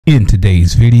In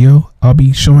today's video, I'll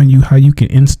be showing you how you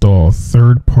can install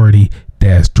third-party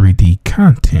Daz3D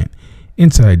content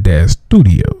inside Daz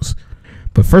Studios.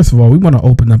 But first of all, we want to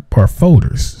open up our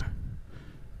folders.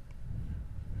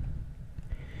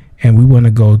 And we want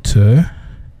to go to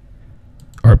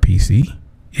our PC.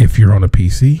 If you're on a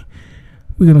PC,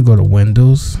 we're going to go to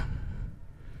Windows.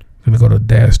 We're going to go to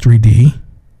Daz3D,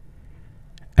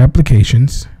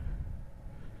 Applications.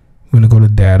 We're going to go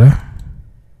to Data,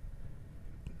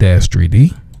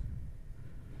 Daz3D,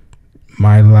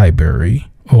 My Library,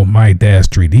 My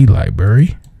Daz3D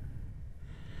Library.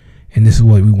 And this is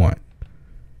what we want.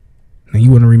 Now you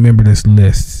want to remember this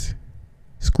list.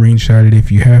 Screenshot it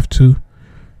if you have to.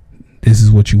 This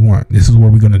is what you want. This is where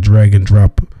we're going to drag and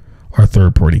drop our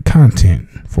third-party content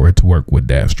for it to work with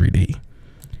Daz3D.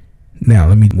 Now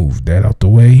let me move that out the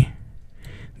way.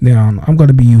 Now I'm going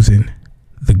to be using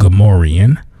the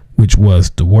Gamorrean, which was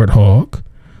the Warthog.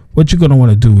 What you're going to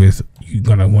want to do is you're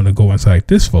going to want to go inside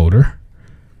this folder.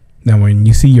 Now when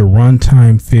you see your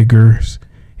runtime figures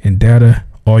and data,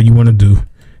 all you want to do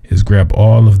is grab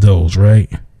all of those, right?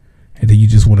 And then you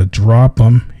just want to drop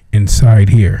them inside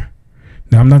here.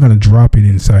 Now I'm not going to drop it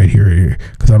inside here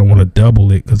because I don't want to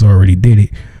double it because I already did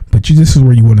it. But this is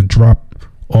where you want to drop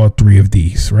all three of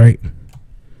these, right?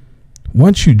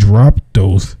 Once you drop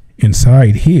those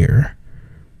inside here,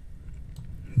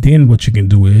 then what you can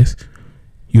do is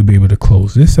you'll be able to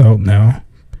close this out. Now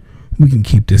we can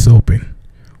keep this open.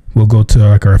 We'll go to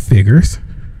like our figures,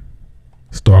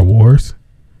 Star Wars,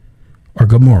 or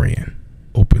Gamorrean.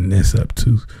 Open this up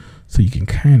too so you can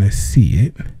kind of see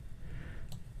it.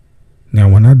 Now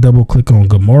when I double click on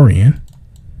Gamorrean,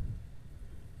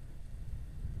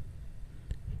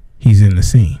 he's in the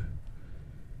scene.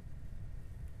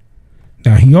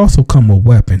 Now he also come with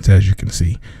weapons, as you can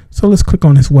see. So let's click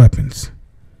on his weapons.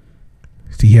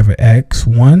 So you have an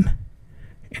X1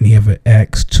 and you have an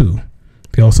X2.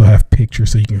 They also have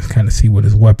pictures so you can kind of see what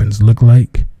his weapons look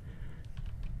like.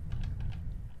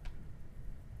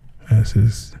 This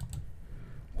is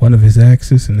one of his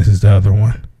axes and this is the other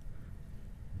one.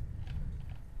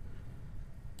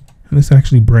 And let's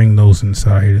actually bring those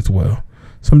inside as well.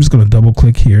 So I'm just going to double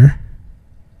click here.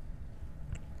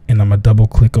 And I'm going to double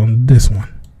click on this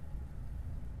one.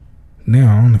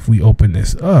 Now, if we open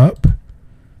this up,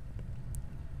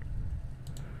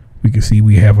 we can see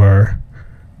we have our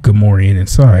Gamorrean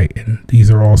inside. And these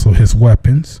are also his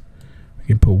weapons. We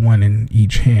can put one in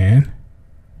each hand.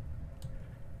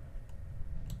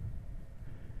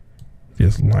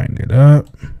 Just line it up.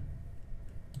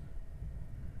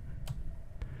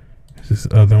 This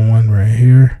other one right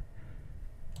here.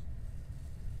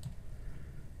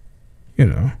 You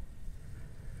know.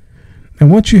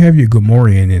 And once you have your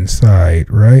Gamorrean inside,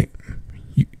 right?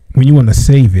 When you want to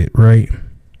save it, right?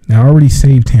 Now I already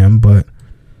saved him, but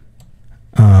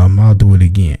I'll do it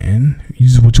again.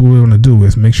 What you want to do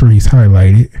is make sure he's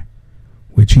highlighted,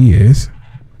 which he is.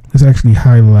 Let's actually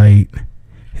highlight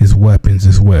his weapons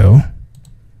as well.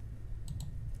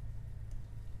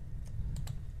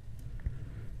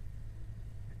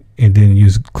 And then you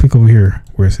just click over here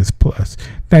where it says plus.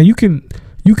 Now you can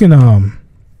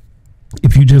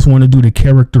if you just want to do the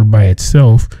character by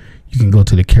itself, you can go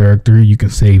to the character. You can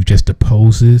save just the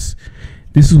poses.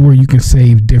 This is where you can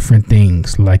save different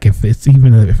things. Like if it's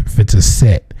a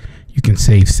set, you can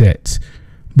save sets.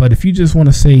 But if you just want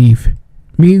to save,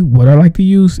 what I like to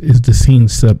use is the scene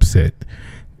subset.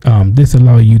 This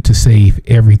allows you to save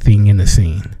everything in the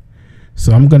scene.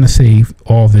 So I'm going to save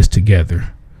all this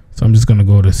together. So I'm just going to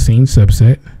go to scene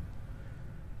subset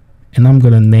and I'm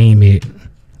going to name it.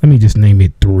 Let me just name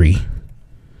it 3.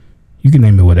 You can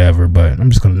name it whatever, but I'm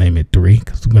just going to name it 3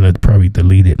 because I'm going to probably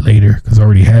delete it later because I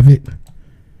already have it.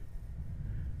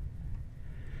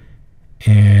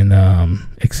 And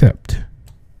accept.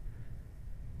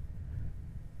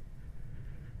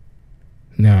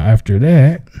 Now after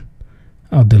that,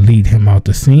 I'll delete him out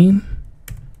the scene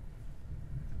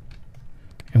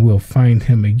and we'll find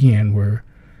him again where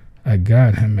I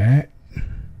got him at.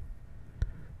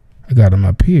 I got him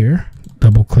up here.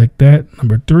 Double click that,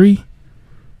 number 3.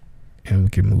 And we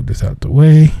can move this out the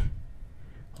way.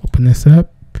 Open this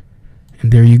up.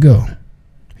 And there you go.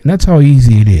 And that's how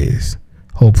easy it is.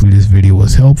 Hopefully this video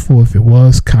was helpful. If it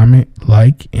was, comment,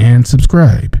 like, and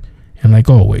subscribe. And like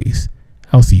always,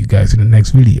 I'll see you guys in the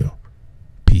next video.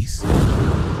 Peace.